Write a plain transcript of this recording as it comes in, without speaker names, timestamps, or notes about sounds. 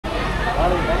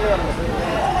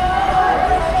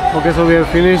Okay, so we have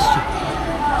finished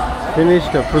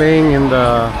playing in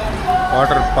the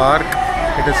water park.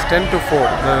 It is 10 to 4.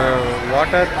 The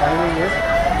water timing is,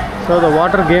 so the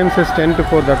water games is 10 to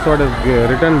 4. That's what is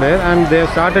written there, and they have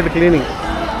started cleaning.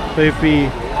 So if we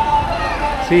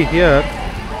see here,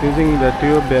 using the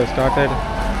tube, they have started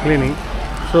cleaning.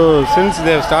 So since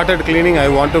they have started cleaning, I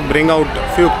want to bring out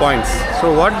few points.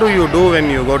 So what do you do when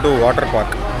you go to water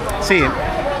park? See,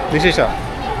 Nishisha.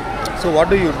 So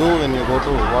what do you do when you go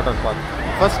to water park?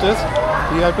 First is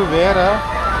you have to wear a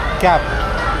cap.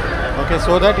 Okay,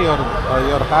 so that your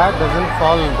hair doesn't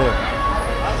fall there.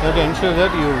 You have to ensure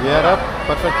that you wear a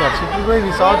perfect cap. So today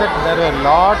we saw that there were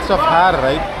lots of hair,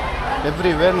 right?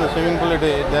 Everywhere in the swimming pool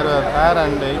there were hair,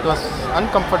 and it was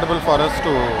uncomfortable for us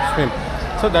to swim.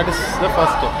 So that is the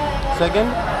first step.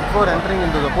 Second, before entering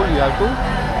into the pool, you have to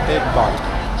take bath.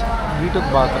 We took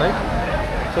bath, right?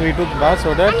 So we took bath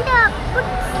so that...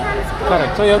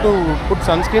 Correct. So you have to put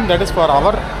sunscreen. That is for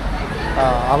our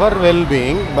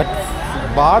well-being. But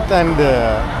bath and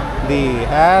the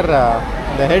hair,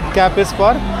 the head cap is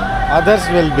for others'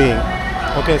 well-being.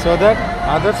 Okay, so that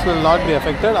others will not be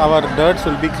affected. Our dirts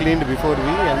will be cleaned before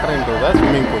we enter into the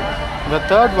swimming pool. The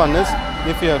third one is,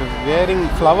 if you are wearing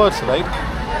flowers, right?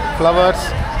 Flowers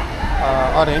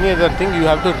or any other thing, you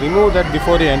have to remove that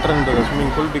before you enter into the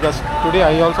swimming pool, because today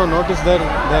I also noticed there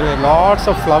were lots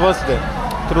of flowers there.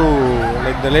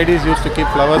 Like the ladies used to keep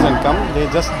flowers and come, they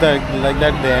just like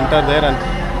that they enter there, and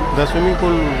the swimming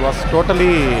pool was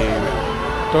totally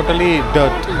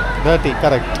dirty.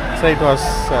 Correct. So it was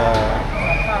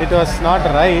not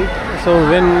right. So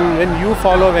when you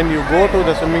go to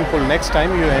the swimming pool next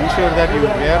time, you ensure that you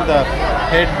wear the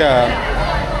head,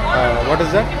 what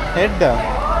is that? Head,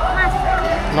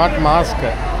 not mask,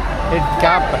 head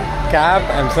cap,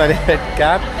 I'm sorry, head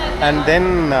cap, and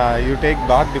then you take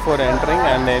bath before entering,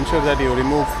 and ensure that you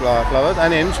remove flowers,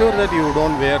 and ensure that you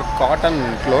don't wear cotton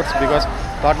clothes, because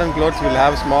cotton clothes will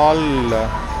have small,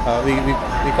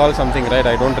 we call something, right?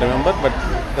 I don't remember, but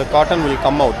the cotton will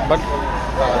come out. But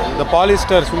the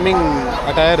polyester swimming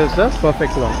attire is the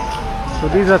perfect one. So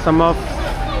these are some of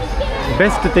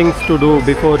best things to do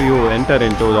before you enter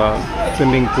into the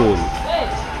swimming pool.